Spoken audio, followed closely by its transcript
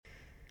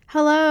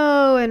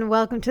Hello and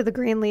welcome to the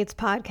Green Leads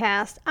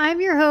podcast.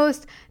 I'm your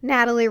host,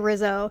 Natalie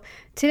Rizzo.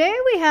 Today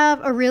we have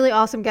a really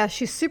awesome guest.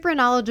 She's super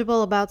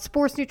knowledgeable about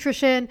sports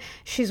nutrition.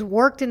 She's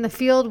worked in the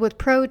field with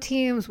pro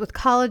teams, with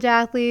college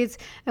athletes,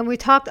 and we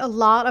talked a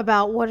lot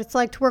about what it's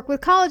like to work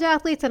with college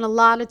athletes and a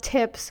lot of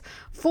tips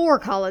for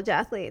college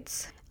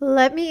athletes.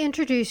 Let me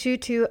introduce you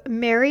to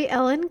Mary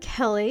Ellen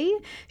Kelly.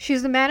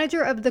 She's the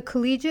manager of the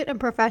Collegiate and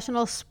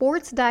Professional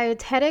Sports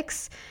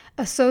Dietetics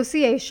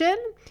Association.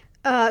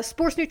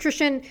 Sports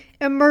Nutrition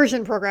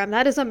Immersion Program.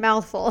 That is a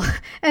mouthful.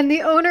 And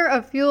the owner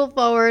of Fuel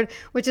Forward,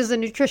 which is a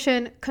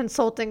nutrition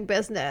consulting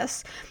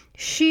business.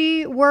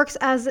 She works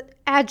as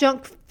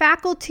adjunct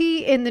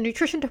faculty in the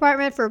nutrition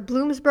department for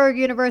Bloomsburg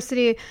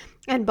University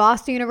and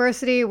Boston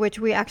University, which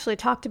we actually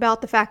talked about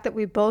the fact that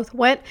we both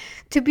went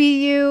to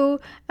BU.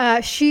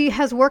 She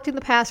has worked in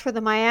the past for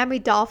the Miami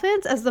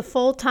Dolphins as the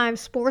full-time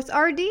sports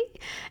RD,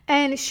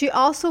 and she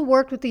also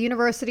worked with the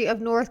University of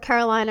North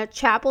Carolina,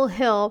 Chapel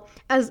Hill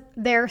as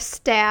their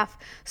staff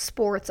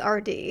sports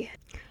RD.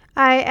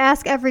 I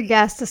ask every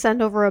guest to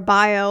send over a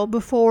bio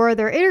before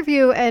their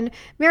interview, and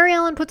Mary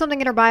Ellen put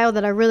something in her bio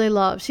that I really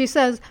love. She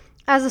says,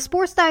 "As a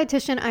sports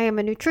dietitian, I am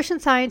a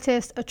nutrition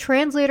scientist, a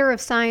translator of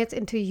science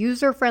into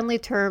user-friendly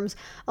terms,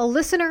 a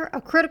listener,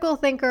 a critical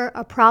thinker,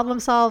 a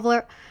problem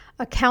solver,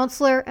 a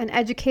counselor, an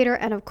educator,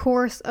 and of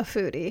course, a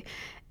foodie."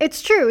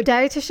 It's true.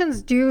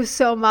 Dietitians do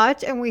so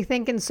much and we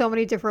think in so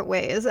many different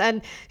ways.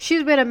 And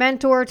she's been a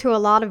mentor to a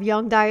lot of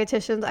young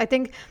dietitians. I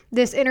think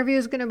this interview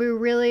is going to be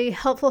really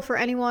helpful for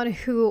anyone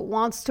who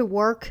wants to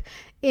work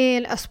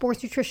in a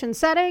sports nutrition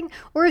setting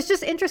or is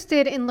just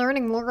interested in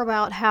learning more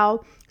about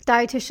how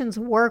dietitians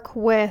work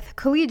with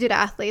collegiate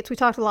athletes. We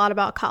talked a lot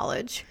about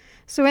college.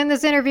 So in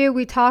this interview,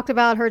 we talked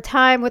about her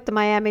time with the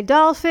Miami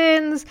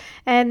Dolphins,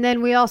 and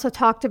then we also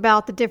talked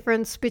about the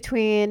difference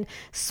between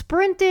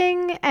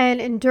sprinting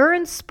and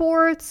endurance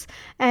sports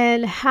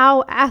and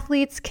how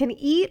athletes can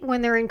eat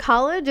when they're in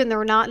college and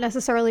they're not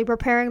necessarily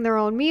preparing their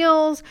own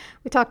meals.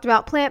 We talked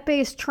about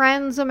plant-based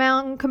trends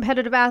among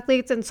competitive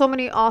athletes and so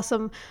many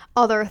awesome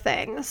other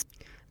things.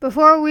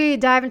 Before we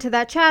dive into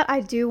that chat, I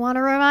do want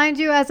to remind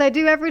you, as I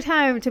do every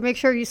time, to make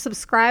sure you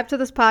subscribe to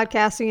this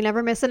podcast so you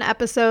never miss an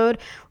episode.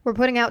 We're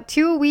putting out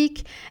 2 a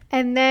week.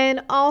 And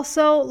then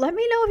also, let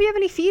me know if you have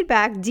any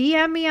feedback.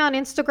 DM me on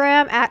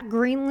Instagram at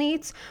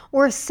Greenleats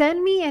or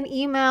send me an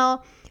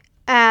email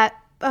at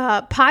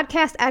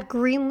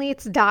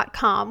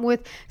podcast@greenleats.com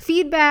with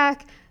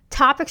feedback,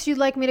 topics you'd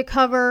like me to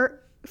cover,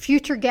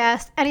 future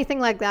guests, anything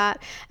like that.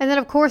 And then,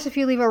 of course, if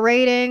you leave a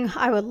rating,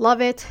 I would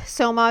love it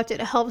so much. It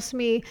helps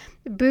me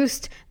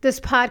boost this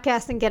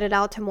podcast and get it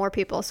out to more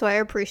people. So I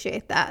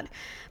appreciate that.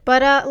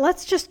 But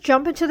let's just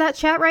jump into that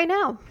chat right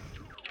now.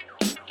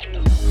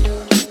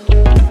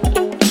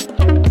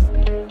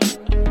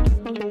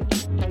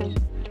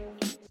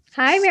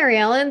 Hi, Mary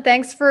Ellen.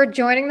 Thanks for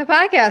joining the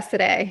podcast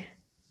today.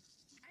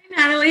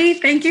 Hi, Natalie.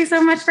 Thank you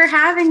so much for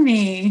having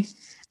me.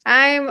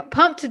 I'm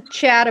pumped to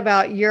chat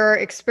about your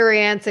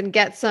experience and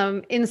get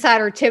some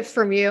insider tips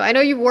from you. I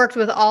know you've worked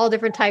with all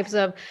different types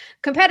of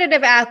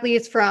competitive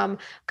athletes, from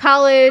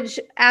college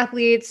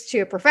athletes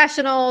to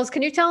professionals.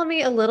 Can you tell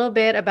me a little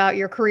bit about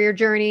your career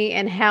journey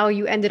and how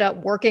you ended up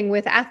working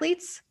with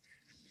athletes?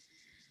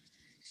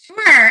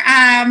 Sure.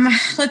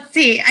 Let's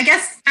see. I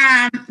guess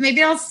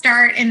maybe I'll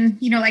start in,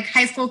 like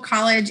high school,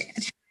 college.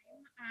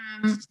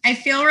 I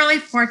feel really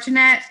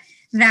fortunate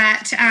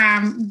that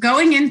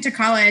going into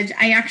college,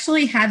 I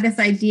actually had this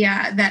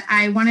idea that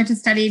I wanted to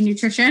study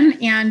nutrition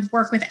and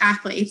work with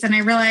athletes. And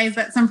I realized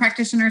that some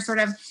practitioners sort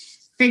of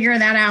figure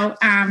that out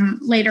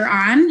later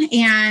on.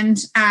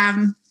 And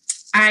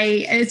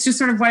it's just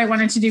sort of what I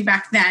wanted to do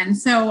back then.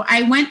 So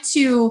I went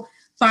to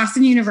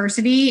Boston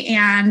University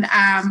and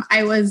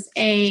I was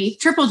a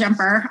triple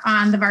jumper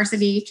on the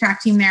varsity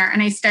track team there.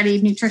 And I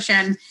studied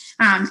nutrition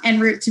en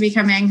route to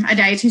becoming a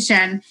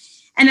dietitian.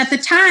 And at the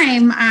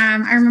time,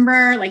 I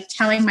remember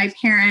telling my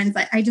parents,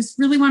 I just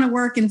really want to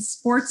work in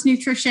sports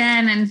nutrition.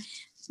 And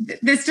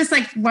this just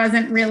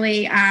wasn't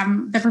really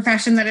the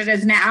profession that it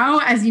is now,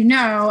 as you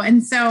know.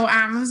 And so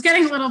I was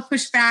getting a little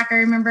pushback. I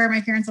remember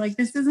my parents were like,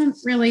 "This isn't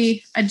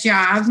really a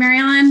job, Mary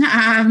Ellen."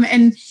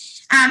 And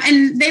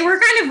they were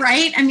kind of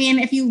right. I mean,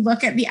 if you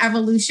look at the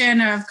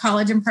evolution of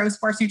college and pro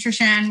sports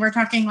nutrition, we're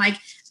talking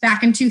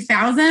back in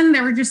 2000,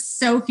 there were just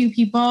so few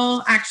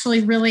people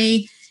actually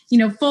really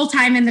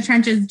full-time in the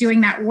trenches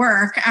doing that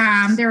work.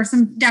 There were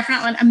some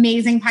definitely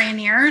amazing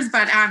pioneers,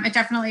 but it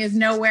definitely is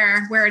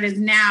nowhere where it is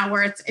now,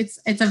 where it's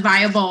a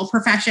viable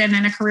profession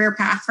and a career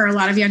path for a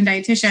lot of young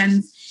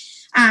dietitians.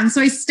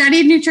 So I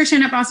studied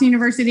nutrition at Boston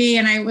University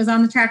and I was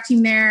on the track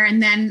team there.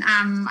 And then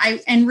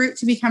en route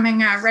to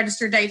becoming a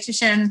registered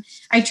dietitian,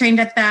 I trained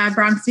at the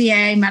Bronx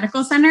VA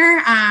Medical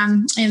Center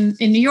in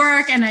New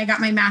York, and I got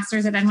my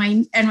master's at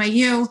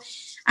NYU.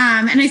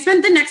 And I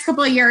spent the next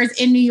couple of years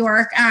in New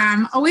York,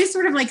 always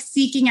sort of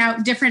seeking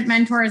out different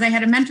mentors. I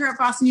had a mentor at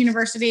Boston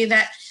University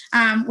that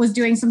was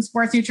doing some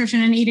sports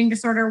nutrition and eating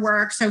disorder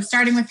work. So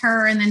starting with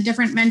her and then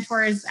different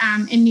mentors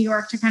in New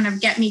York to kind of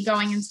get me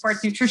going in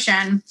sports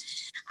nutrition.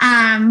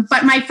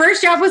 But my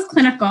first job was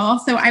clinical.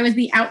 So I was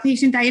the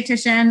outpatient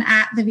dietitian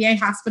at the VA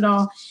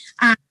hospital.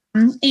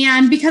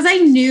 And because I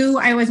knew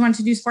I always wanted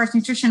to do sports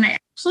nutrition, I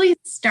actually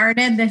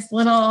started this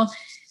little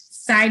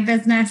side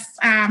business,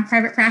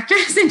 private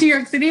practice in New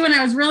York City when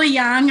I was really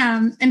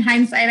young. In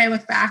hindsight, I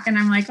look back and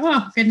I'm like,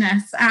 oh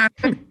goodness,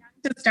 to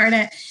start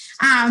it.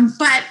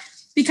 But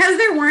because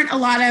there weren't a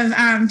lot of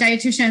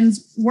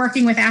dietitians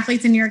working with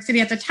athletes in New York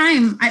City at the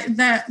time,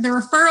 the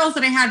referrals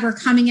that I had were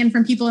coming in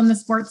from people in the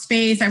sports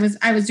space. I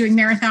was doing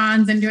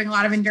marathons and doing a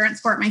lot of endurance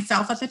sport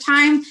myself at the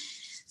time.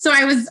 So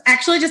I was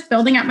actually just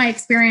building up my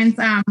experience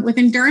with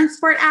endurance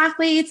sport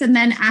athletes and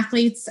then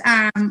athletes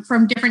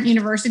from different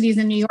universities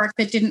in New York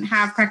that didn't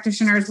have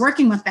practitioners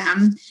working with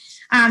them.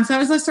 So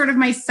that was sort of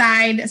my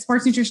side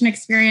sports nutrition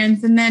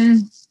experience. And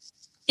then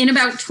in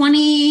about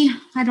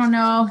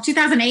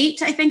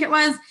 2008, I think it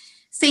was,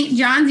 St.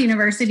 John's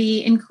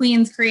University in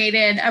Queens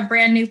created a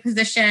brand new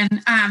position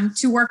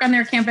to work on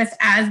their campus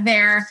as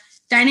their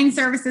dining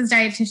services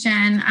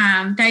dietitian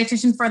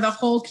for the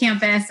whole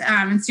campus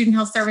and student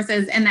health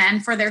services, and then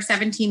for their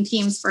 17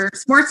 teams for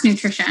sports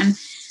nutrition.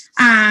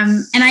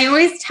 And I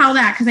always tell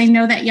that because I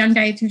know that young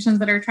dietitians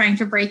that are trying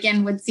to break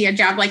in would see a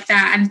job like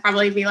that and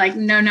probably be like,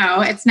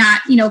 no, it's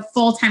not,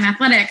 full-time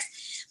athletics.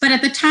 But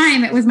at the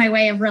time, it was my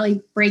way of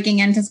really breaking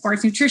into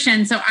sports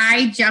nutrition. So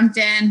I jumped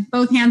in,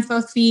 both hands,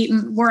 both feet,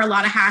 and wore a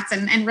lot of hats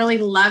and really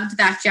loved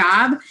that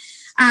job.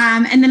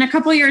 And then a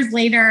couple of years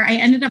later, I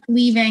ended up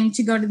leaving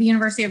to go to the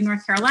University of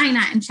North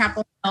Carolina in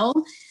Chapel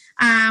Hill,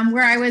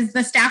 where I was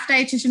the staff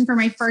dietitian for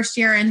my first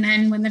year. And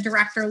then when the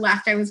director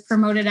left, I was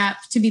promoted up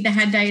to be the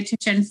head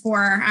dietitian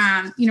for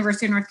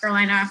University of North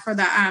Carolina for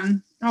the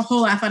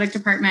whole athletic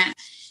department.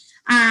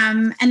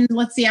 And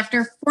let's see,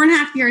 after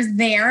 4.5 years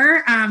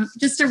there,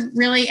 just a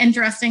really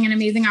interesting and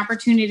amazing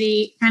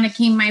opportunity kind of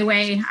came my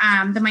way.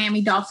 The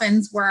Miami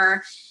Dolphins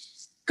were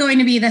going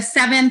to be the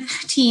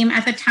 7th team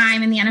at the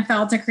time in the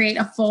NFL to create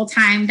a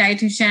full-time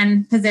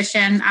dietitian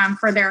position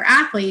for their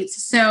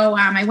athletes. So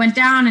I went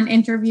down and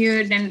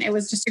interviewed, and it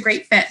was just a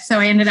great fit. So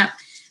I ended up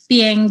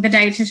being the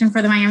dietitian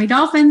for the Miami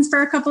Dolphins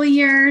for a couple of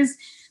years.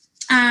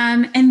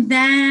 And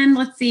then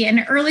let's see,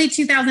 in early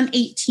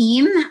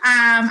 2018,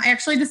 I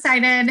actually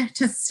decided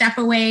to step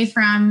away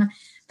from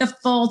the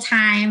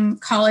full-time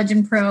college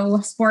and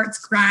pro sports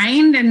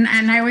grind. And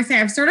I always say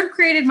I've sort of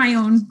created my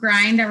own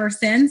grind ever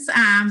since,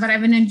 but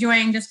I've been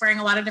enjoying just wearing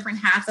a lot of different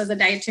hats as a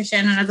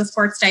dietitian and as a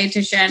sports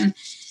dietitian.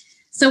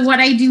 So what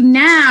I do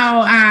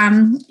now,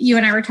 you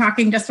and I were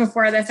talking just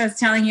before this, I was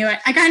telling you,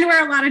 I kind of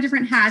wear a lot of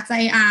different hats.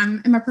 I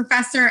am a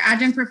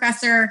adjunct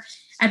professor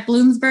at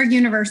Bloomsburg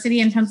University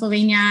in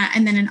Pennsylvania,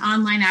 and then an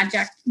online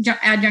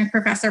adjunct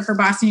professor for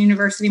Boston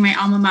University, my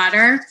alma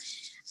mater.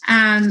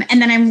 And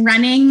then I'm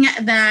running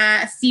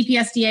the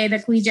CPSDA, the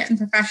Collegiate and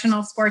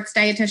Professional Sports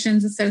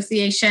Dietitians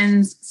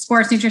Association's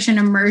Sports Nutrition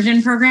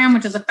Immersion Program,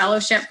 which is a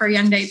fellowship for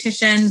young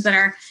dietitians that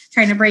are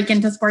trying to break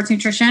into sports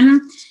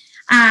nutrition.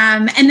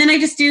 And then I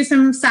just do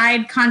some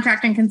side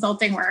contract and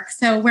consulting work.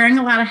 So wearing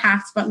a lot of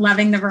hats, but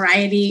loving the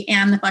variety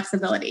and the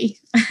flexibility.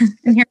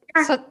 And here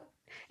we are.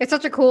 It's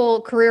such a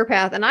cool career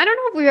path. And I don't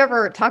know if we've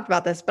ever talked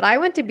about this, but I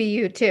went to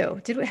BU too.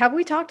 Have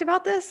we talked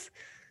about this?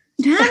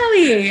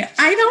 Natalie,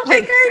 I don't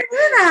think I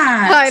knew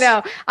that. I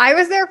know. I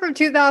was there from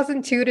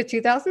 2002 to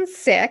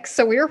 2006.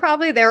 So we were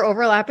probably there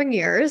overlapping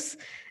years.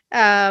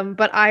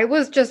 But I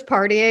was just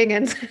partying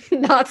and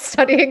not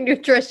studying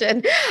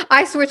nutrition.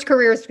 I switched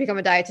careers to become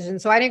a dietitian.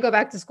 So I didn't go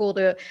back to school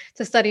to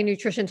study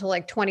nutrition until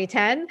like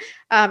 2010.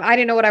 I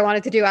didn't know what I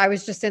wanted to do. I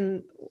was just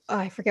in,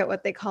 I forget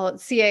what they call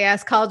it,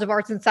 CAS, College of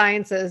Arts and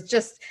Sciences,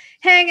 just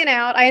hanging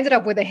out. I ended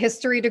up with a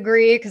history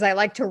degree because I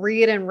like to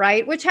read and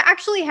write, which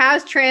actually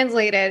has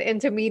translated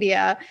into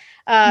media.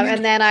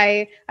 And then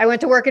I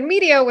went to work in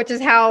media, which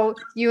is how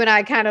you and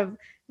I kind of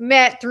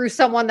met through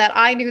someone that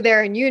I knew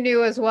there and you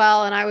knew as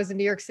well. And I was in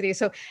New York City.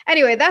 So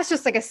anyway, that's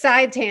just like a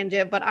side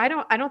tangent, but I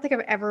don't think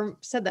I've ever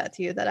said that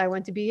to you, that I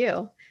went to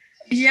BU.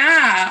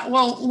 Yeah.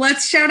 Well,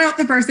 let's shout out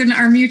the person.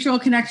 Our mutual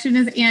connection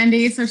is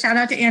Andy. So shout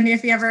out to Andy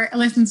if he ever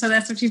listens to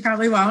this, which he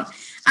probably won't.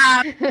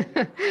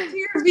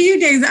 Your BU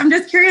days, I'm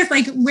just curious,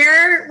 like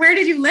where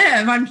did you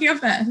live on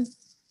campus?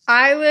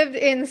 I lived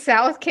in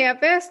South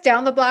Campus,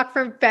 down the block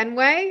from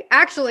Fenway.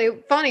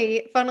 Actually,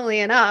 funnily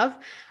enough,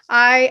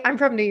 I'm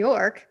from New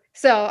York.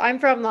 So I'm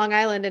from Long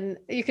Island, and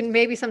you can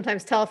maybe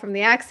sometimes tell from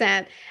the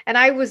accent. And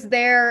I was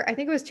there, I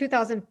think it was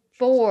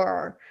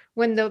 2004,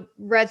 when the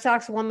Red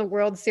Sox won the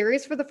World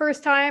Series for the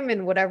first time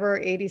in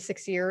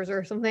 86 years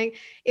or something.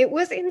 It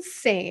was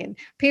insane.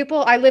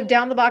 I lived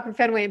down the block from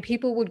Fenway, and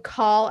people would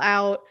call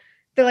out.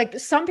 They're like,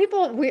 some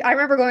people, I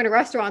remember going to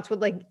restaurants,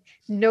 would like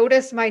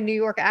notice my New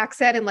York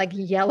accent and like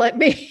yell at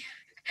me.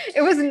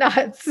 It was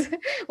nuts.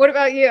 What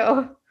about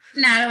you?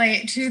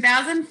 Natalie,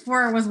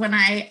 2004 was when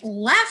I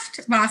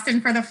left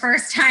Boston for the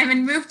first time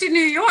and moved to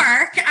New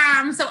York.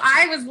 So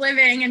I was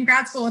living in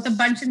grad school with a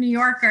bunch of New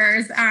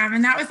Yorkers,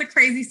 and that was a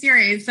crazy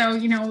series. So,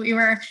 we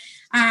were,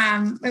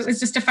 it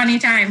was just a funny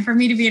time for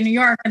me to be in New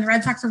York, and the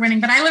Red Sox were winning,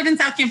 but I lived in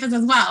South Campus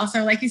as well.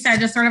 So like you said,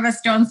 just sort of a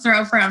stone's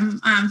throw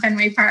from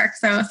Fenway Park.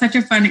 So such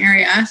a fun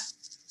area.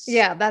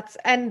 Yeah,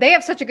 and they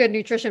have such a good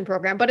nutrition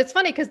program, but it's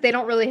funny because they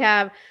don't really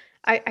have,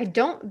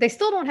 they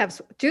still don't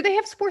have, do they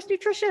have sports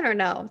nutrition or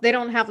no? They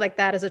don't have like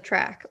that as a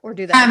track, or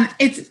do they?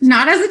 It's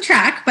not as a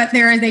track, but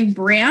there is a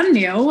brand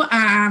new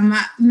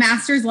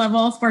master's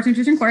level sports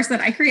nutrition course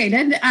that I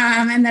created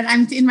and that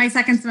I'm in my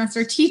second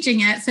semester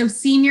teaching it. So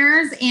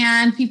seniors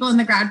and people in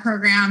the grad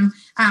program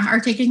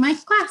are taking my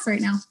class right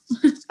now.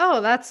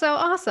 Oh, that's so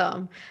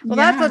awesome. Well,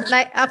 Yeah.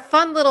 that's a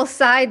fun little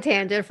side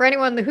tangent for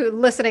anyone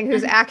listening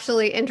who's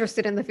actually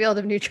interested in the field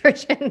of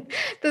nutrition.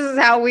 This is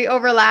how we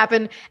overlap.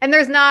 And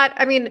there's not,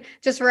 I mean,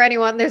 just for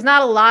anyone, there's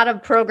not a lot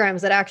of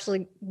programs that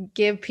actually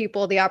give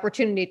people the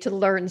opportunity to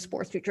learn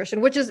sports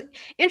nutrition, which is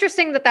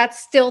interesting that that's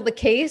still the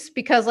case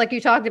because like you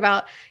talked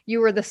about,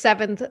 you were the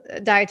seventh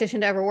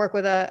dietitian to ever work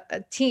with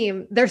a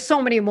team. There's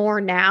so many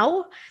more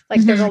now.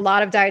 Like there's a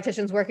lot of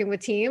dietitians working with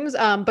teams.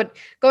 But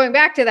going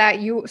back to that,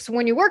 so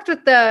when you worked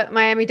with the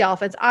Miami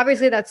Dolphins,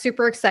 obviously that's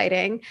super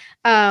exciting.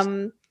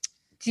 What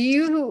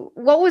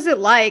was it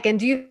like? And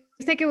do you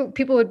think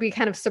people would be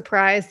kind of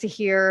surprised to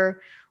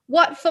hear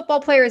what football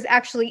players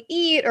actually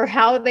eat or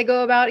how they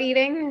go about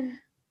eating?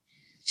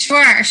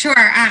 Sure.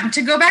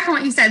 To go back on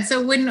what you said,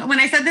 so when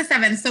I said the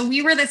seventh, so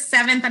we were the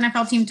seventh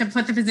NFL team to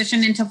put the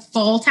position into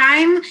full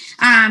time,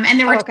 and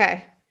there were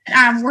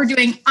we're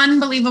doing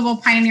unbelievable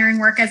pioneering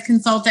work as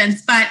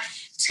consultants. But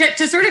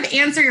to sort of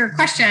answer your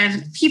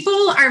question,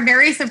 people are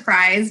very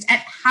surprised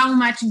at how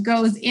much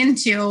goes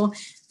into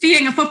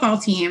feeding a football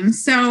team.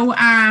 So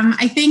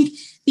I think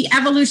the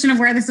evolution of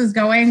where this is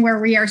going, where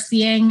we are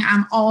seeing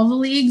all the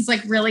leagues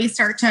like really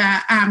start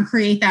to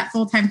create that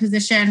full-time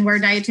position where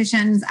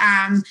dietitians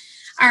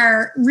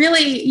are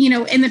really,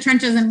 in the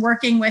trenches and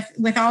working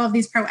with all of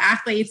these pro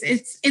athletes.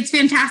 It's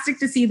fantastic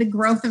to see the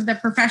growth of the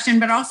profession,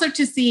 but also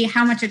to see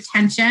how much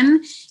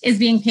attention is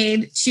being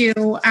paid to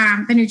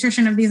the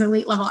nutrition of these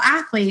elite level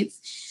athletes.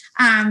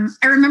 I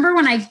remember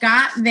when I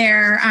got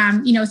there,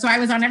 so I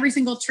was on every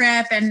single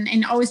trip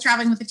and always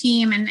traveling with the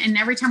team. And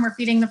every time we're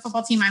feeding the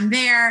football team, I'm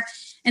there.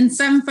 And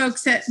some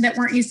folks that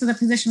weren't used to the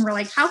position were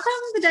like, how come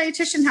the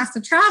dietitian has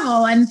to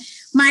travel? And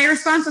my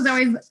response was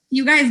always,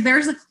 you guys,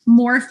 there's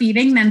more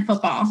feeding than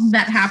football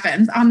that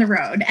happens on the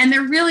road. And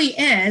there really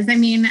is. I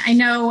mean, I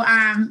know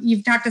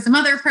you've talked to some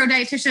other pro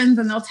dietitians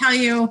and they'll tell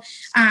you,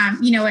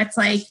 it's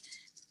like,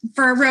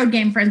 for a road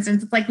game, for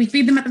instance, it's like we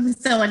feed them at the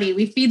facility,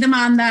 we feed them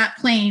on the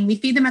plane, we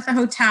feed them at the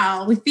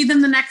hotel, we feed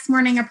them the next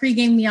morning a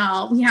pregame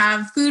meal, we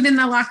have food in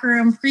the locker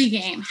room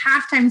pregame,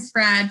 halftime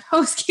spread,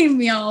 postgame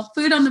meal,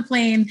 food on the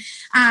plane.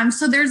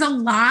 So there's a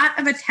lot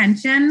of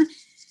attention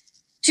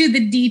to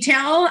the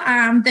detail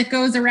that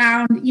goes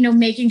around,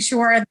 making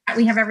sure that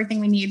we have everything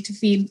we need to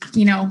feed,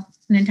 an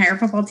entire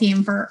football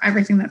team for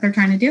everything that they're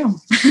trying to do.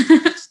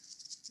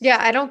 Yeah,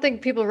 I don't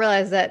think people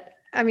realize that.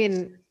 I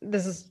mean,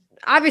 this is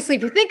obviously,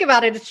 if you think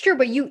about it, it's true,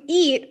 but you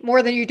eat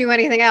more than you do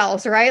anything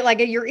else, right? Like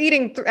you're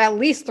eating at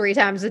least 3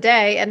 times a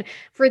day. And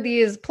for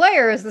these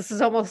players, this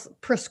is almost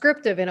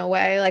prescriptive in a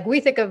way. Like we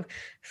think of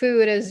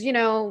food as,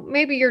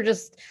 maybe you're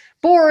just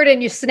bored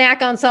and you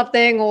snack on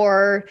something,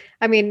 or,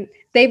 I mean,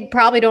 they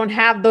probably don't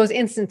have those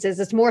instances.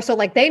 It's more so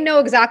like they know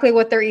exactly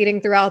what they're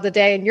eating throughout the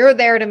day and you're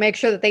there to make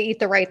sure that they eat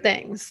the right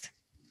things.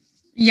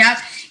 Yep.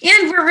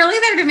 And we're really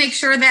there to make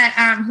sure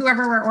that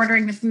whoever we're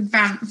ordering the food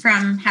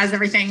from has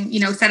everything,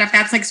 set up.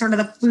 That's like sort of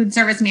the food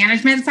service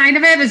management side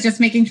of it, is just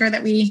making sure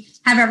that we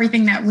have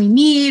everything that we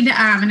need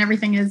and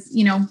everything is,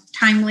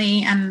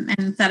 timely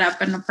and set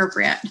up and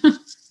appropriate.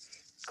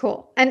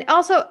 Cool. And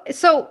also,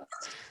 so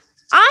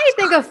I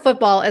think of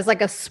football as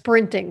like a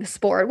sprinting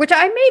sport, which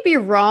I may be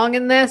wrong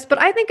in this,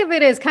 but I think of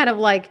it as kind of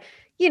like,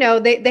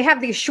 they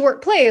have these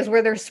short plays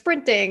where they're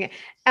sprinting.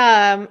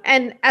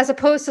 And as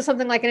opposed to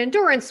something like an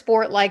endurance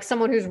sport, like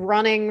someone who's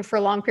running for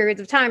long periods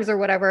of times or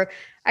whatever.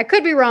 I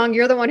could be wrong.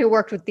 You're the one who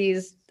worked with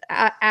these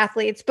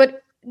athletes,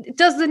 but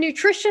does the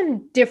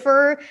nutrition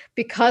differ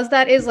because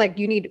that is like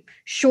you need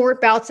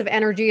short bouts of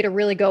energy to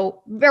really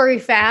go very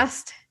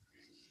fast?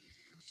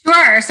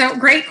 Sure. So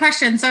great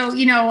question. So,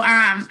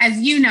 as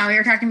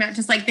you're talking about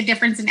just like the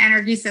difference in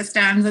energy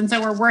systems. And so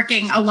we're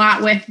working a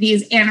lot with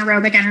these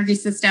anaerobic energy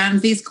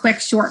systems, these quick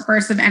short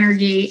bursts of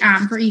energy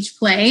for each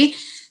play.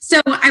 So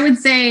I would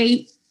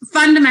say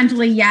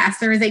fundamentally, yes,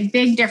 there is a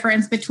big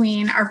difference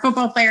between our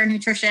football player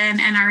nutrition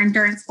and our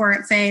endurance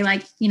sport, say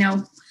like,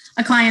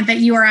 a client that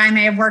you or I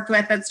may have worked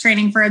with that's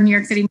training for a New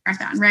York City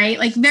Marathon, right?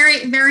 Like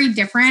very, very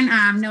different,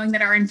 knowing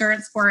that our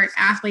endurance sport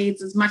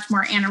athletes is much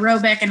more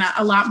anaerobic and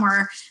a lot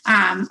more,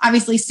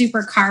 obviously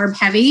super carb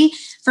heavy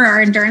for our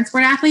endurance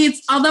sport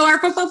athletes. Although our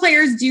football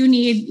players do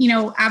need,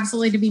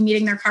 absolutely to be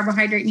meeting their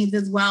carbohydrate needs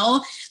as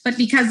well. But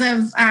because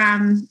of,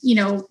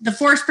 the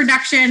force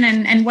production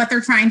and what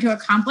they're trying to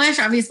accomplish,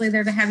 obviously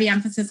there's a heavy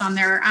emphasis on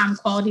their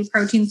quality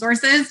protein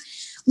sources.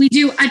 We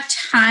do a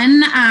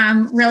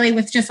ton really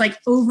with just like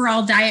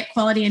overall diet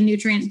quality and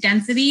nutrient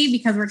density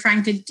because we're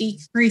trying to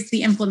decrease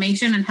the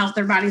inflammation and help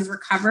their bodies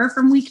recover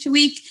from week to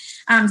week.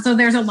 So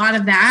there's a lot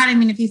of that. I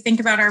mean, if you think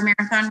about our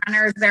marathon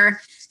runners, they're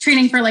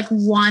training for like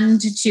 1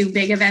 to 2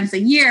 big events a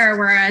year,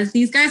 whereas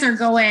these guys are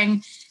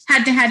going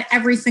head to head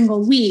every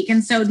single week.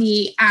 And so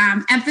the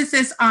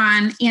emphasis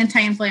on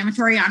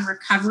anti-inflammatory on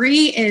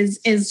recovery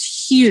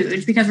is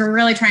huge, because we're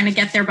really trying to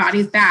get their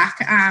bodies back,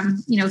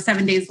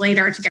 7 days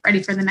later to get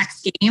ready for the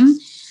next game.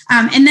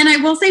 And then I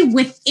will say,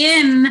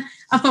 within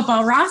a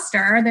football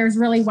roster, there's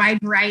really wide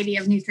variety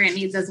of nutrient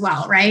needs as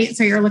well, right?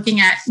 So you're looking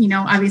at,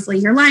 obviously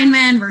your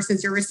linemen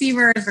versus your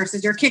receivers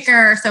versus your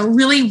kicker. So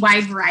really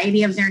wide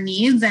variety of their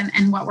needs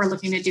and what we're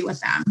looking to do with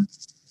them.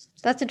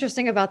 That's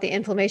interesting about the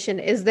inflammation.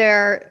 Is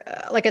there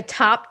like a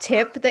top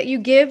tip that you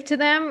give to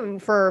them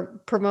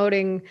for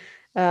promoting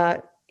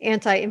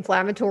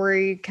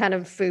anti-inflammatory kind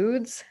of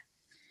foods?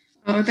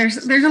 Oh,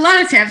 there's a lot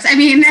of tips. I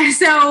mean,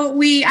 so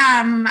we,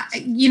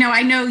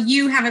 I know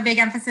you have a big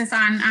emphasis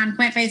on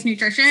plant-based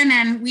nutrition,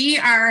 and we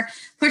are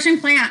pushing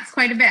plants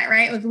quite a bit,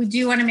 right? We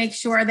do want to make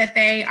sure that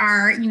they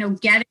are,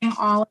 getting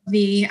all of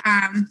the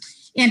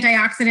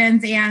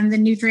antioxidants and the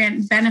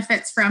nutrient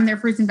benefits from their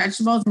fruits and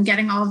vegetables and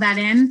getting all of that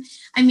in.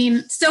 I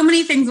mean, so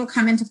many things will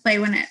come into play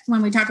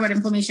when we talk about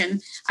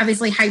inflammation.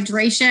 Obviously,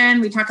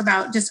 hydration. We talk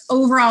about just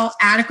overall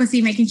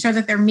adequacy, making sure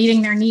that they're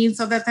meeting their needs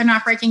so that they're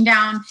not breaking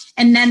down.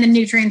 And then the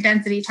nutrient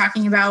density,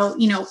 talking about,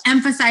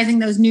 emphasizing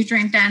those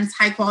nutrient dense,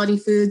 high quality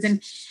foods,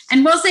 and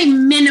we'll say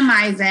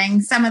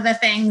minimizing some of the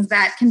things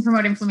that can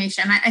promote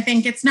inflammation. I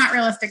think it's not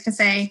realistic to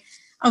say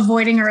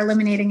avoiding or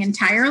eliminating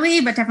entirely,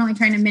 but definitely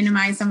trying to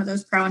minimize some of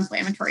those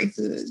pro-inflammatory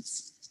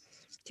foods.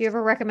 Do you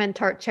ever recommend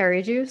tart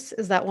cherry juice?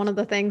 Is that one of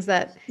the things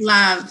that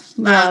love?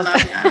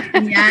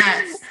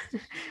 Yes.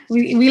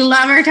 We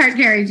love our tart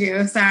cherry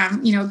juice.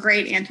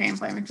 Great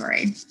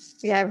anti-inflammatory.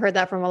 Yeah, I've heard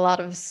that from a lot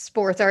of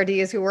sports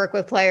RDs who work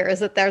with players,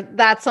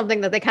 that's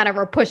something that they kind of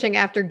are pushing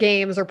after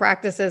games or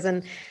practices.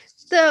 And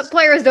the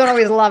players don't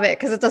always love it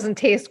because it doesn't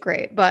taste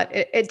great, but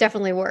it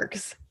definitely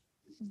works.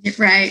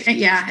 Right.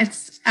 Yeah.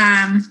 It's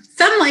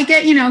some like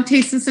it,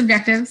 taste is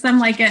subjective. Some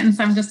like it and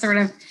some just sort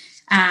of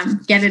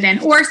get it in.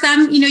 Or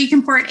some, you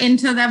can pour it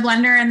into the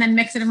blender and then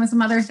mix it in with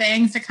some other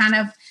things to kind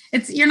of,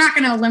 you're not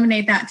going to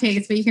eliminate that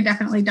taste, but you can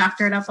definitely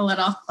doctor it up a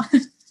little.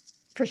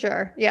 For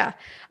sure. Yeah.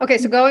 Okay.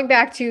 So going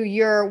back to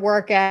your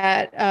work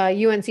at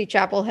UNC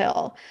Chapel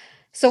Hill.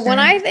 So when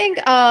I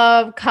think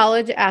of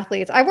college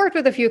athletes, I worked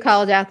with a few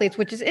college athletes,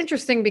 which is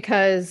interesting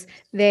because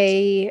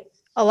a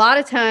lot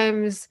of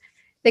times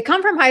they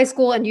come from high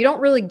school and you don't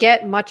really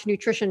get much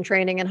nutrition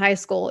training in high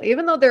school,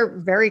 even though they're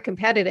very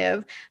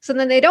competitive. So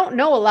then they don't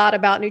know a lot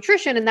about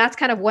nutrition. And that's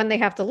kind of when they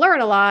have to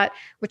learn a lot,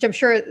 which I'm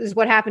sure is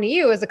what happened to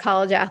you as a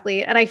college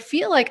athlete. And I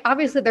feel like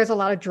obviously there's a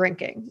lot of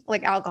drinking,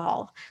 like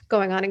alcohol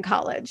going on in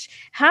college.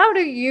 How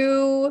do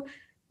you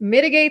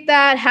mitigate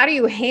that? How do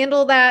you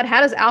handle that?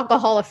 How does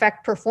alcohol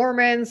affect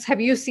performance?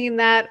 Have you seen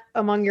that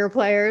among your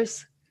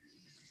players?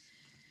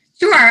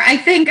 Sure. I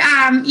think,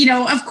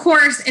 of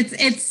course,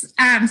 it's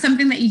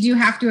something that you do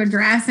have to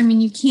address. I mean,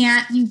 you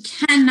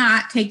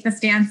cannot take the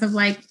stance of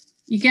like,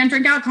 you can't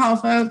drink alcohol,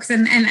 folks,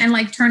 and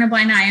like turn a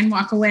blind eye and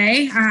walk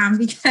away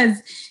because,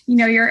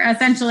 you're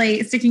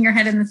essentially sticking your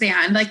head in the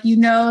sand. Like,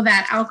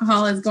 that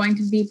alcohol is going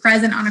to be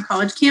present on a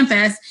college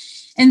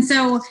campus. And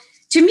so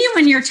to me,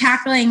 when you're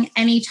tackling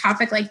any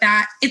topic like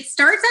that, it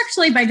starts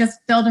actually by just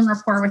building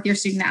rapport with your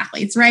student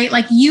athletes, right?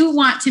 Like, you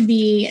want to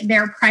be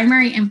their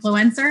primary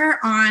influencer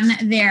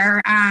on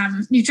their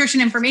nutrition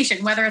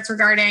information, whether it's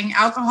regarding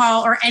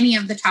alcohol or any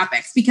of the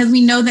topics, because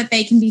we know that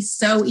they can be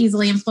so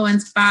easily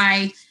influenced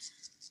by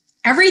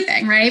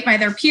everything, right? By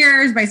their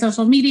peers, by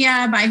social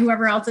media, by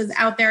whoever else is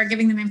out there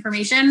giving them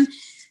information.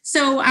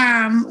 So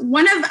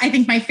one of, I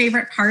think, my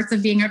favorite parts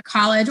of being a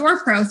college or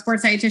pro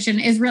sports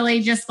dietitian is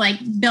really just like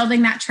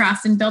building that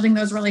trust and building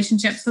those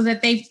relationships so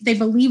that they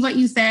believe what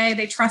you say,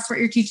 they trust what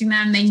you're teaching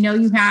them, they know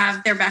you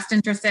have their best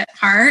interest at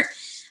heart.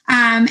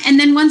 And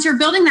then once you're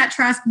building that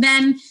trust,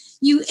 then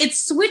it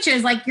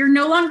switches, like you're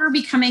no longer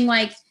becoming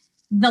like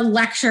the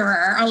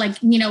lecturer or like,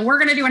 we're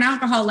going to do an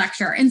alcohol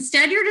lecture.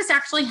 Instead, you're just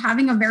actually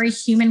having a very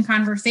human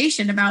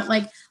conversation about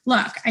like,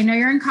 look, I know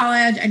you're in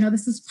college. I know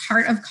this is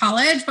part of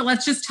college, but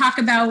let's just talk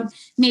about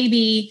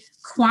maybe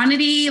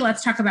quantity.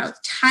 Let's talk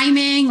about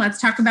timing.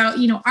 Let's talk about,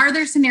 are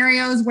there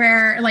scenarios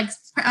where like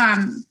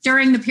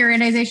during the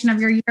periodization of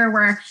your year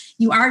where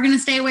you are going to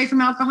stay away from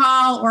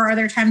alcohol, or are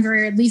there times where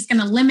you're at least going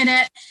to limit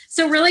it?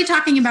 So really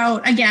talking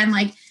about, again,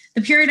 like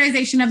the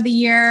periodization of the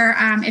year,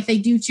 if they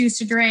do choose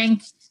to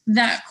drink,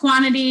 the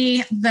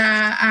quantity,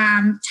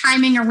 the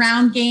timing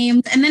around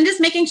games, and then just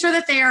making sure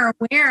that they are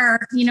aware,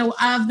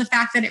 of the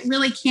fact that it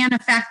really can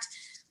affect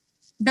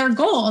their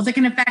goals. It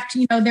can affect,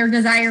 their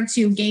desire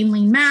to gain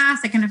lean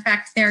mass. It can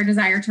affect their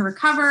desire to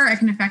recover. It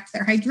can affect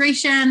their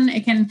hydration.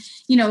 It can,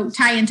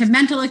 tie into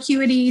mental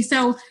acuity.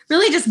 So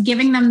really just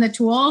giving them the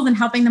tools and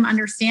helping them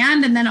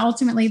understand. And then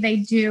ultimately they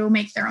do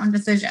make their own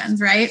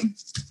decisions, right?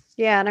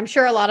 Yeah. And I'm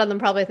sure a lot of them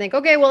probably think,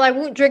 okay, well, I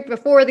won't drink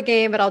before the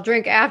game, but I'll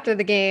drink after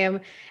the game.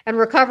 And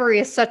recovery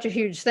is such a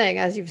huge thing,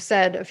 as you've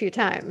said a few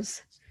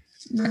times.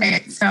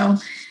 Right. So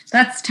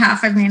that's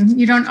tough. I mean,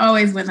 you don't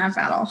always win that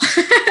battle.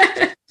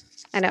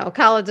 I know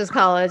college is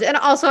college. And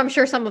also I'm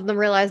sure some of them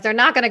realize they're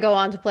not going to go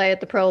on to play at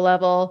the pro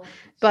level,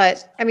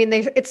 but I mean,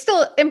 it's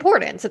still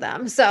important to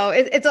them. So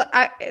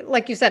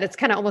like you said, it's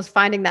kind of almost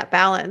finding that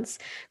balance.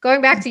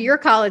 Going back to your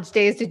college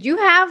days, did you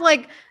have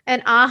like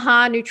an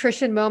aha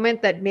nutrition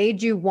moment that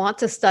made you want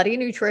to study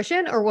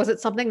nutrition, or was it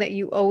something that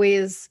you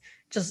always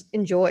just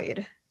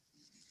enjoyed?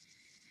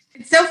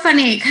 It's so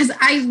funny because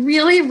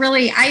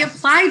I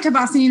applied to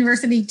Boston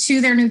University to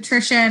their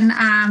nutrition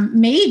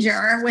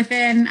major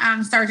within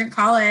Sargent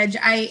College.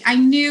 I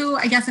knew,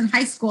 I guess, in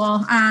high school.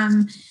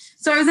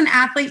 So I was an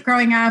athlete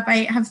growing up.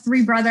 I have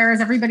 3 brothers.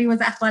 Everybody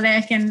was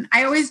athletic. And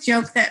I always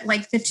joke that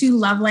like the 2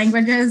 love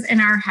languages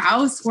in our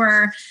house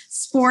were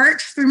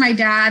sport through my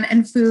dad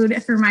and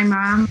food through my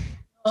mom.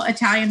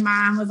 Italian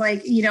mom was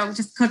like,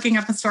 just cooking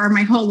up a storm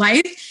my whole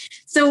life.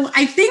 So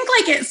I think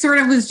like it sort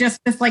of was just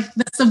this like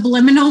the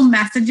subliminal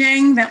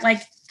messaging that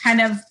like kind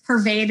of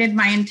pervaded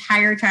my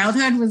entire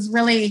childhood was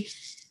really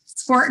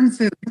sport and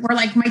food were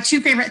like my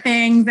 2 favorite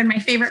things and my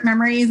favorite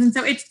memories. And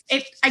so it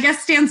I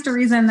guess stands to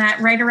reason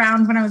that right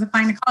around when I was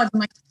applying to college, I'm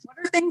like, what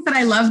are things that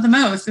I love the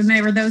most? And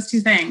they were those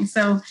 2 things.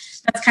 So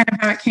that's kind of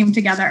how it came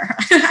together.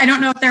 I don't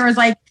know if there was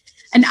like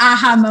an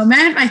aha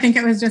moment. I think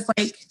it was just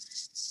like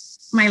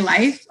my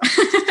life.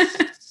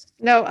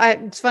 No,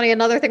 it's funny.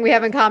 Another thing we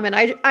have in common,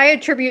 I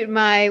attribute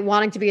my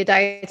wanting to be a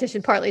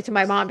dietitian partly to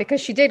my mom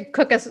because she did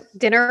cook us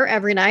dinner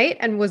every night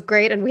and was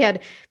great. And we had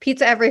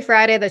pizza every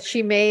Friday that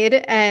she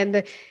made.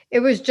 And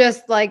it was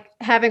just like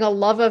having a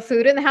love of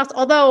food in the house.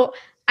 Although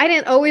I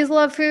didn't always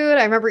love food.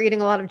 I remember eating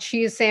a lot of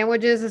cheese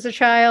sandwiches as a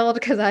child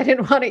because I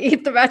didn't want to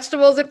eat the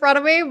vegetables in front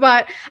of me.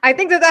 But I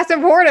think that that's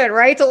important,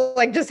 right? To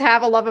like just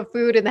have a love of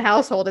food in the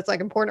household. It's like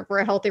important for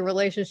a healthy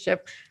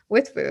relationship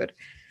with food.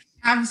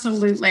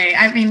 Absolutely.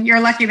 I mean,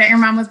 you're lucky that your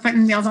mom was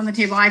putting meals on the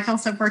table. I feel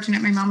so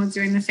fortunate my mom was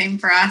doing the same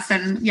for us.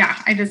 And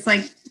yeah, I just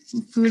like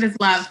food is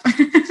love.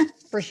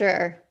 For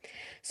sure.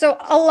 So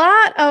a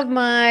lot of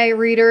my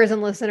readers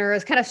and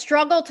listeners kind of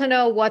struggle to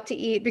know what to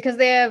eat because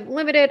they have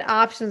limited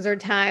options or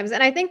times.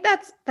 And I think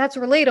that's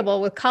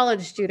relatable with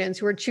college students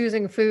who are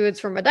choosing foods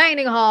from a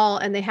dining hall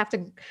and they have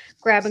to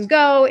grab and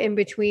go in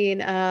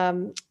between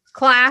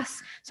class.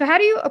 So how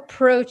do you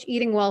approach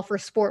eating well for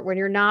sport when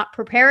you're not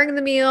preparing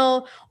the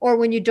meal or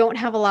when you don't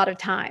have a lot of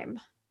time?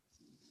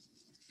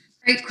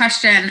 Great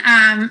question.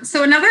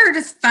 So another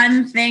just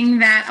fun thing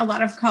that a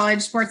lot of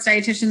college sports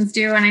dietitians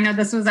do, and I know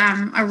this was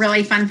a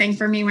really fun thing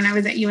for me when I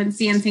was at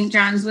UNC and St.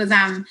 John's, was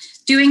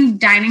doing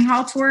dining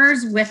hall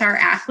tours with our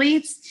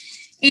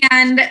athletes.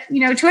 And,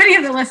 to any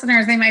of the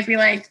listeners, they might be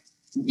like,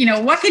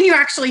 what can you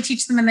actually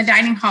teach them in the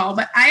dining hall?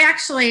 But I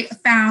actually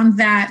found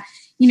that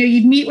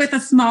you'd meet with a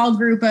small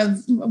group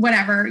of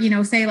whatever,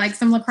 say like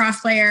some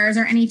lacrosse players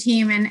or any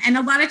team. And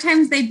a lot of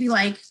times they'd be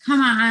like,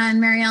 come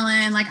on, Mary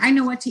Ellen, like I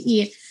know what to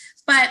eat.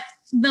 But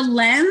the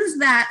lens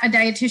that a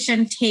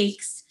dietitian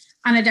takes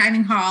on a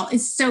dining hall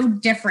is so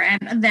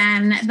different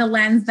than the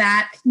lens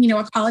that,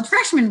 a college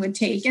freshman would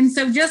take. And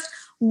so just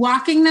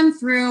walking them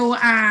through,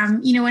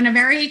 in a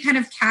very kind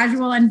of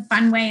casual and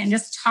fun way and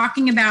just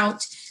talking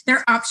about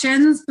their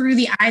options through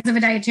the eyes of a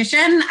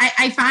dietitian,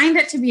 I find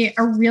it to be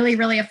a really,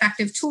 really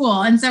effective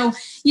tool. And so,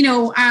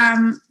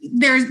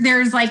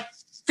 there's like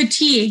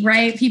fatigue,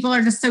 right? People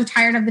are just so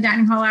tired of the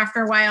dining hall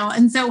after a while.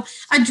 And so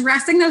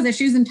addressing those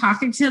issues and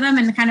talking to them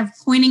and kind of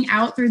pointing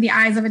out through the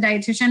eyes of a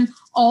dietitian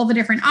all the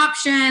different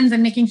options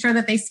and making sure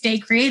that they stay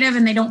creative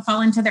and they don't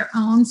fall into their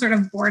own sort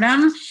of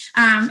boredom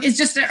is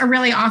just a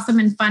really awesome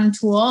and fun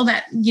tool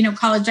that,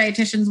 college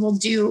dietitians will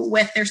do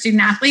with their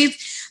student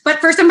athletes. But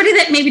for somebody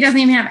that maybe doesn't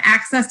even have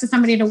access to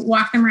somebody to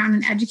walk them around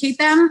and educate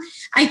them,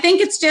 I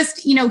think it's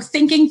just,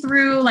 thinking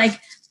through like,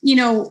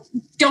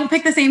 don't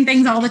pick the same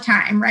things all the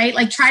time, right?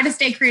 Like try to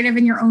stay creative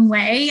in your own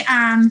way.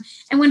 And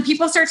when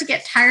people start to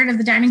get tired of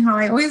the dining hall,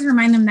 I always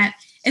remind them that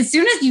as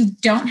soon as you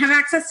don't have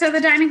access to the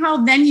dining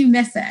hall, then you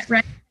miss it,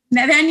 right?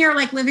 Then you're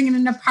like living in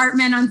an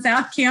apartment on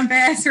South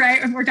Campus,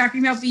 right? If we're talking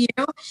about BU,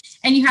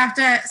 and you have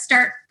to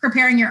start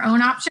preparing your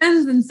own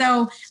options. And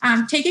so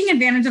taking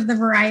advantage of the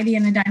variety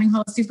in the dining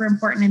hall is super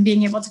important, and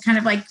being able to kind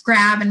of like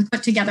grab and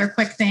put together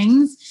quick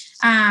things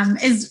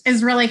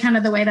is really kind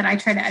of the way that I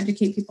try to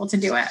educate people to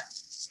do it.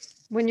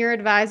 When you're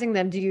advising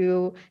them, do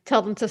you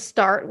tell them to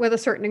start with a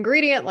certain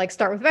ingredient, like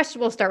start with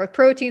vegetables, start with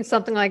protein,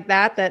 something like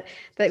that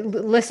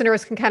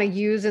listeners can kind of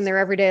use in their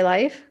everyday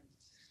life?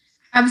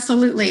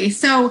 Absolutely.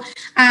 So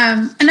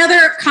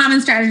another common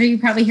strategy, you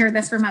probably hear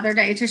this from other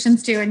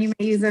dietitians too, and you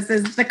may use this,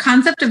 is the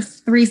concept of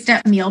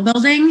 3-step meal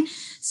building.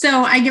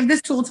 So I give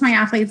this tool to my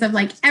athletes of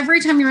like every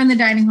time you're in the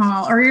dining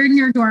hall or you're in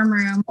your dorm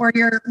room or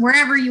you're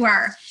wherever you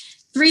are,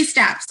 3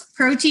 steps: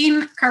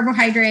 protein,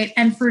 carbohydrate,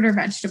 and fruit or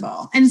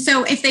vegetable. And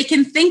so if they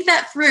can think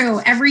that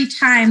through every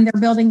time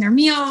they're building their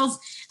meals,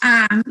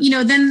 then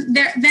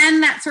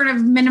that sort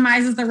of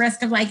minimizes the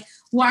risk of like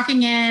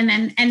walking in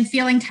and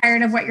feeling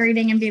tired of what you're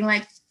eating and being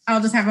like,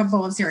 I'll just have a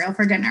bowl of cereal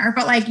for dinner.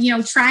 But like,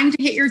 trying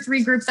to hit your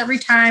 3 groups every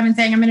time and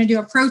saying, I'm going to do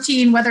a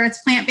protein, whether it's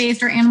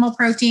plant-based or animal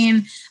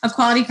protein, a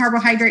quality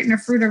carbohydrate and a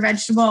fruit or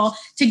vegetable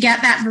to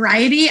get that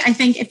variety. I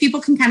think if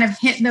people can kind of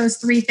hit those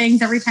 3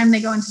 things every time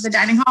they go into the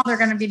dining hall, they're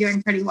going to be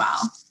doing pretty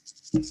well.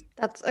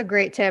 That's a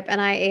great tip. And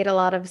I ate a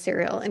lot of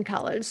cereal in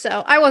college.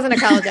 So I wasn't a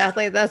college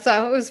athlete though,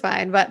 so it was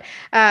fine. But,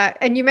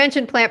 and you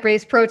mentioned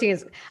plant-based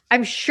proteins.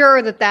 I'm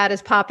sure that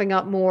is popping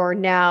up more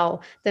now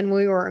than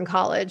we were in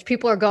college.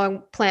 People are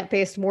going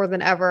plant-based more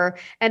than ever.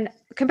 And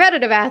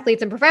competitive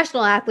athletes and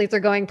professional athletes are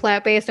going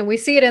plant-based. And we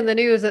see it in the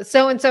news that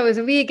so-and-so is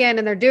vegan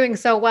and they're doing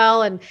so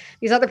well. And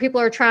these other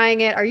people are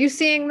trying it. Are you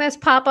seeing this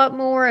pop up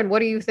more? And what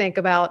do you think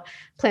about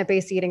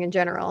plant-based eating in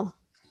general?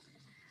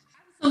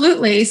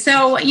 Absolutely.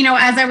 So,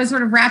 as I was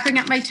sort of wrapping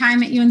up my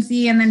time at UNC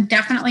and then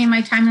definitely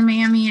my time in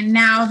Miami and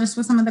now just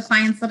with some of the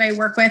clients that I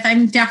work with,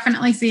 I'm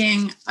definitely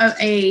seeing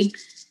a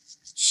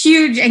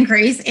huge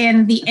increase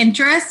in the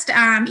interest.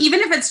 Even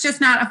if it's just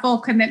not a full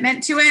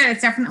commitment to it,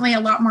 it's definitely a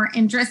lot more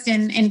interest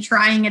in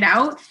trying it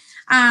out.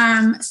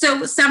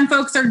 So some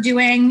folks are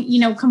doing,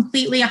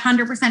 completely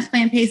 100%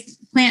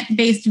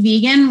 plant-based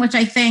vegan, which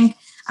I think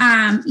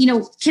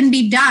can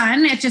be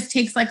done. It just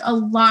takes like a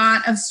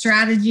lot of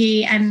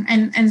strategy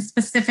and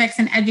specifics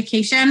and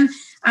education.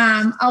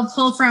 I'll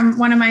pull from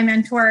one of my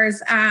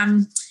mentors,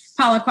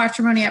 Paula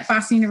Quattromoni at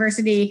Boston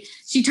University.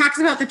 She talks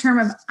about the term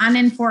of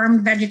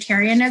uninformed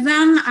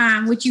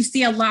vegetarianism, which you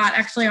see a lot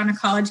actually on a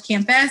college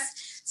campus.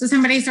 So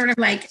somebody sort of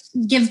like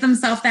gives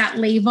themselves that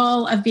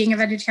label of being a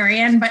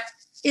vegetarian, but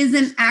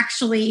isn't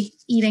actually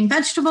eating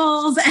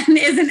vegetables and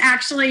isn't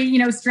actually,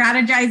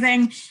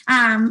 strategizing.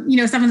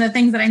 Some of the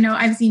things that I know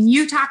I've seen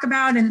you talk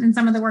about and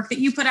some of the work that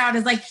you put out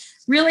is like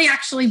really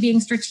actually being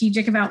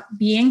strategic about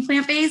being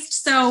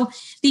plant-based. So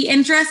the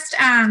interest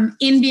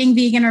in being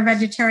vegan or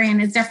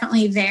vegetarian is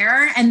definitely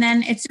there. And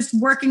then it's just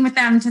working with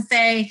them to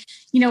say,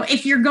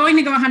 if you're going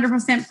to go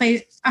 100%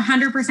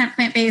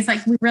 plant-based,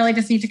 like we really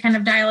just need to kind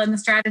of dial in the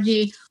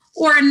strategy.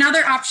 Or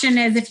another option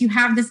is if you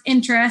have this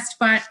interest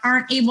but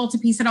aren't able to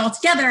piece it all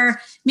together,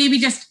 maybe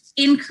just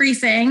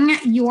increasing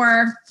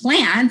your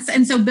plants.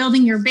 And so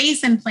building your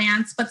base in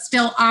plants, but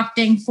still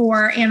opting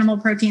for animal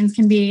proteins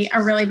can be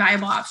a really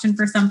viable option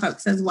for some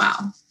folks as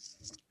well.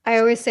 I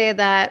always say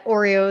that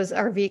Oreos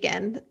are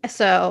vegan.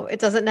 So it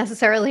doesn't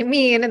necessarily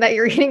mean that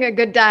you're eating a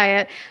good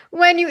diet.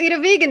 When you eat a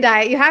vegan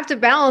diet, you have to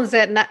balance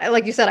it. And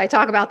like you said, I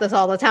talk about this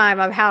all the time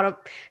of how to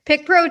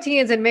pick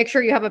proteins and make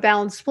sure you have a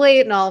balanced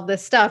plate and all of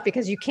this stuff,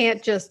 because you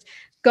can't just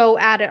go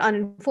at it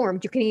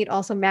uninformed. You can eat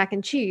also mac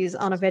and cheese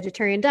on a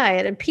vegetarian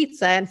diet and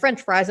pizza and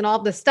French fries and all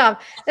of this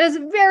stuff that is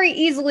very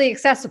easily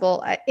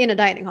accessible in a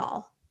dining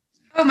hall.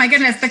 Oh my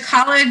goodness, the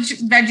college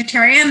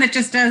vegetarian that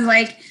just does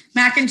like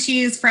mac and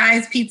cheese,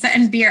 fries, pizza,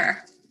 and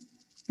beer.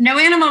 No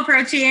animal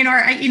protein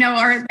or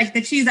like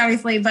the cheese,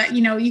 obviously, but,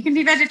 you can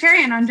be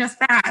vegetarian on just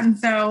that. And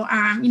so,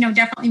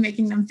 definitely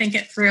making them think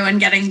it through and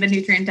getting the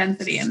nutrient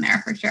density in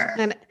there for sure.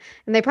 And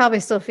they probably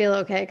still feel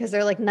okay because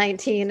they're like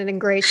 19 and in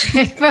great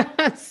shape.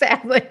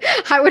 Sadly,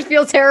 I would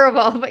feel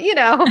terrible, but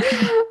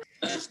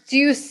do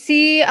you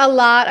see a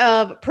lot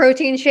of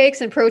protein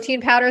shakes and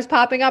protein powders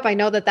popping up? I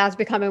know that that's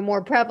becoming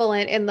more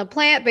prevalent in the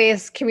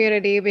plant-based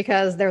community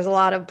because there's a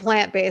lot of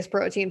plant-based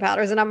protein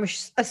powders. And I'm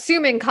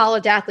assuming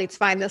college athletes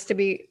find this to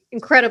be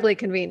incredibly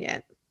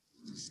convenient.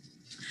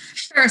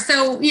 Sure.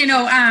 So,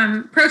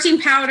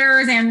 protein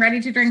powders and ready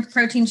to drink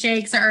protein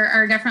shakes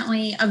are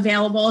definitely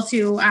available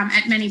to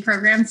at many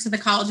programs to the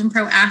college and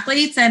pro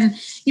athletes. And,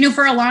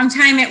 for a long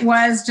time, it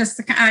was just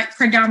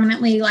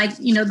predominantly like,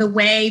 the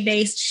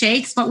whey-based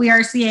shakes, but we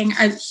are seeing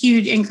a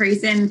huge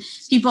increase in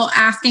people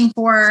asking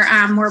for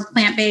more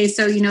plant-based.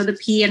 So, the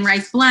pea and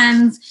rice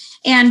blends.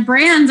 And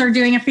brands are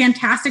doing a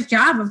fantastic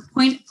job of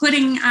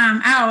putting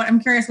out, I'm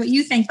curious what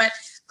you think, but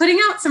putting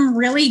out some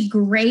really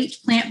great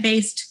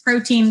plant-based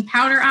protein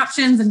powder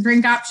options and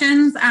drink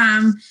options,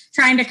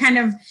 trying to kind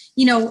of,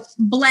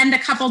 blend a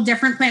couple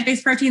different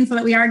plant-based proteins so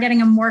that we are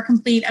getting a more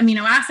complete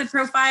amino acid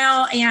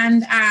profile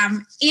and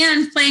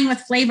playing with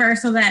flavor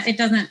so that it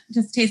doesn't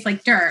just taste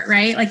like dirt,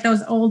 right? Like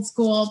those old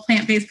school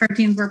plant-based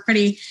proteins were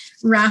pretty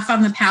rough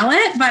on the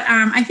palate, but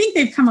I think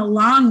they've come a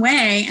long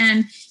way.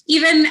 And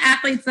even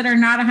athletes that are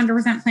not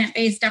 100%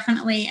 plant-based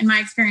definitely, in my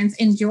experience,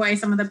 enjoy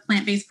some of the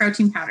plant-based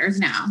protein powders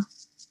now.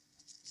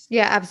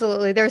 Yeah,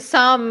 absolutely. There's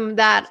some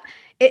that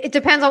it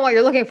depends on what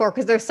you're looking for,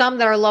 because there's some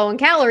that are low in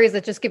calories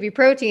that just give you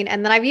protein.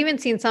 And then I've even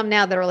seen some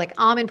now that are like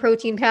almond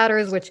protein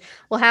powders, which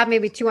will have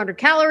maybe 200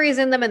 calories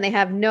in them and they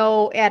have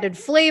no added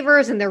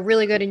flavors and they're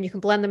really good and you can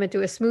blend them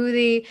into a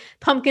smoothie.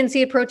 Pumpkin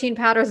seed protein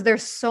powders.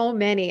 There's so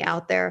many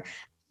out there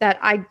that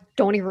I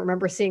don't even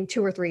remember seeing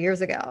 2 or 3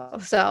 years ago.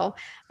 So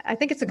I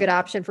think it's a good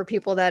option for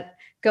people that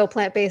go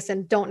plant-based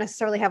and don't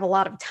necessarily have a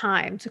lot of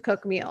time to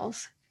cook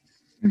meals.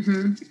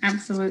 Mm-hmm.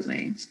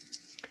 Absolutely.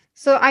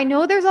 So I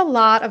know there's a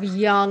lot of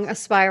young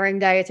aspiring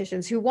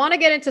dietitians who want to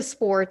get into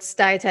sports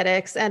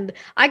dietetics, and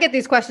I get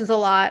these questions a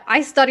lot.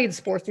 I studied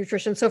sports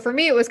nutrition, so for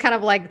me it was kind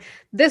of like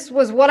this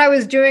was what I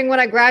was doing when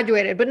I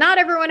graduated, but not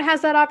everyone has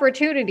that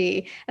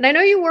opportunity. And I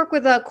know you work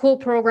with a cool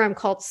program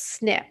called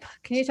SNP.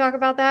 Can you talk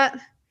about that?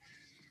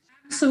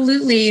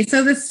 Absolutely.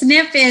 So the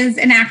SNP is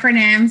an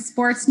acronym,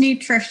 Sports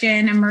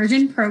Nutrition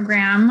Immersion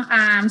Program.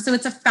 So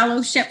it's a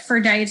fellowship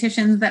for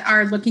dietitians that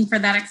are looking for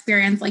that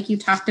experience, like you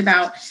talked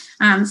about.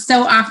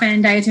 So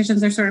often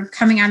dietitians are sort of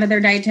coming out of their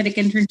dietetic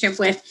internship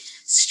with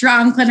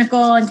strong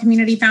clinical and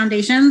community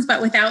foundations,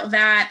 but without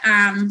that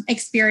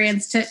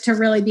experience to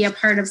really be a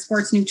part of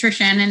sports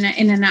nutrition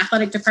in an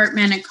athletic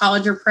department at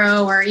college or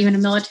pro or even a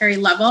military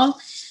level.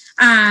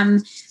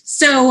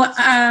 So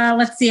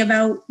let's see,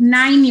 about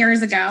 9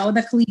 years ago,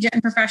 the Collegiate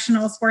and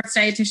Professional Sports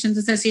Dietitians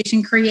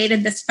Association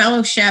created this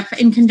fellowship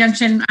in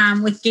conjunction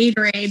with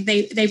Gatorade.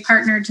 They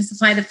partnered to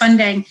supply the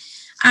funding.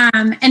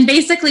 And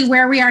basically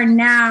where we are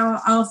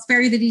now, I'll spare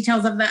you the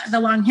details of the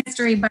long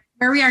history, but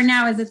where we are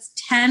now is it's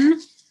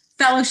 10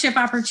 fellowship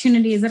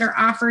opportunities that are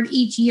offered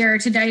each year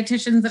to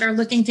dietitians that are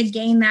looking to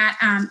gain that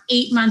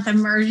 8-month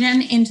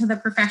immersion into the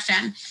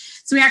profession.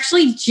 So we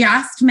actually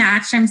just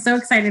matched, I'm so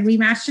excited, we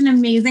matched an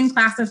amazing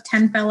class of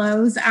 10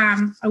 fellows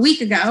a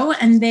week ago,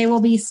 and they will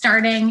be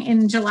starting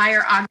in July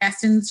or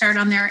August and start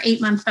on their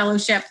 8-month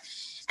fellowship.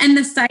 And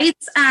the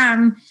sites,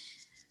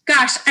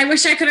 gosh, I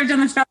wish I could have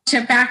done the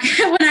fellowship back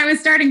when I was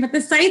starting, but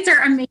the sites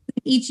are amazing.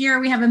 Each year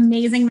we have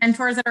amazing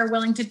mentors that are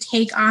willing to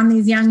take on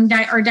these young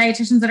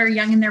dietitians that are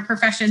young in their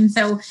profession.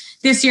 So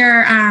this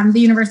year, the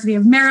University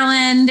of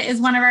Maryland is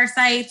one of our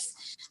sites.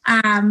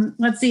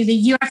 Let's see,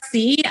 the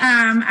UFC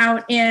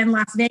out in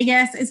Las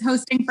Vegas is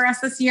hosting for us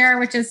this year,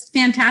 which is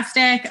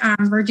fantastic.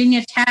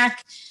 Virginia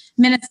Tech,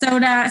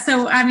 Minnesota.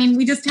 So, I mean,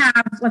 we just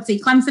have, let's see,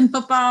 Clemson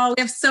football.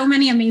 We have so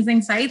many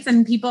amazing sites,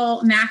 and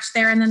people match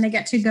there, and then they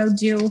get to go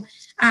do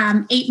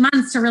 8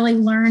 months to really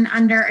learn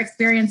under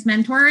experienced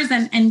mentors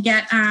and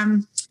get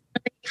really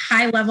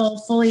high level,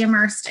 fully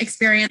immersed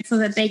experience so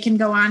that they can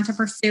go on to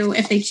pursue,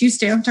 if they choose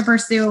to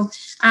pursue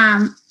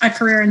a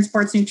career in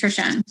sports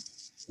nutrition.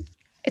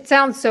 It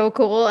sounds so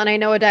cool. And I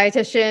know a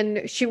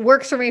dietitian, she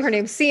works for me. Her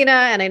name's Sina,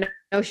 and I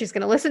know she's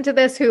going to listen to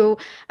this, who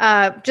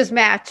just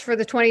matched for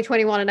the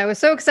 2021. And I was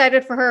so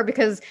excited for her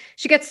because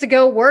she gets to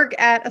go work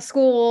at a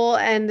school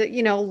and,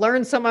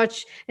 learn so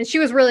much. And she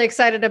was really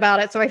excited about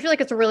it. So I feel like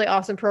it's a really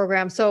awesome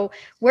program. So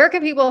where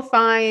can people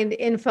find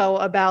info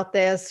about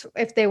this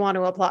if they want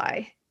to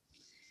apply?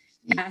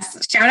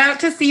 Yes. Shout out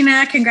to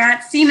Sina.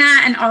 Congrats, Sina,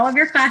 and all of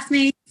your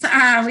classmates.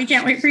 We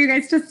can't wait for you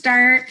guys to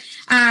start.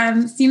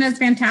 Sina is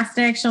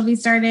fantastic. She'll be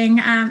starting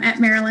at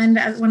Maryland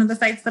as one of the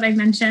sites that I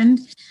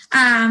mentioned.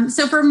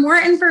 So for more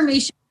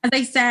information, as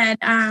I said,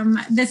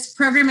 this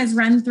program is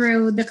run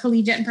through the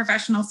Collegiate and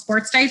Professional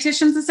Sports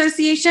Dietitians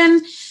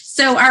Association.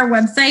 So our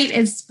website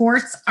is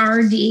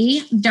sportsrd.org.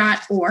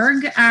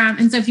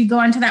 And so if you go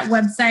onto that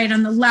website,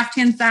 on the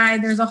left-hand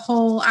side, there's a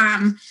whole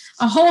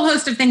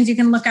host of things you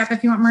can look up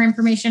if you want more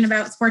information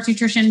about sports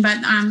nutrition, but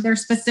there's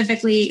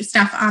specifically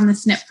stuff on the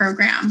SNP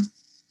program.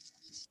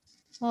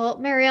 Well,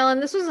 Mary Ellen,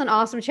 this was an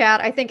awesome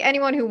chat. I think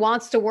anyone who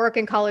wants to work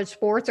in college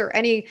sports or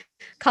any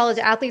college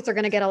athletes are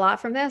going to get a lot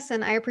from this,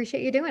 and I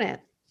appreciate you doing it.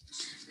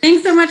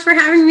 Thanks so much for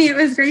having me. It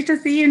was great to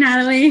see you,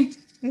 Natalie.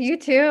 You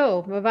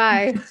too.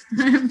 Bye-bye.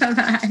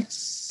 Bye-bye.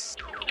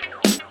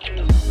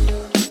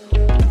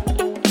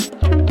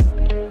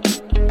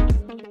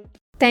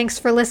 Thanks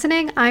for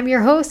listening. I'm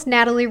your host,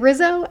 Natalie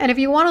Rizzo. And if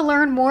you want to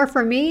learn more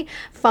from me,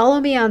 follow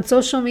me on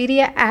social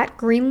media at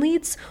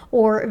Greenleats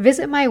or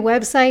visit my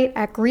website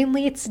at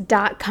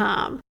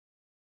greenleats.com.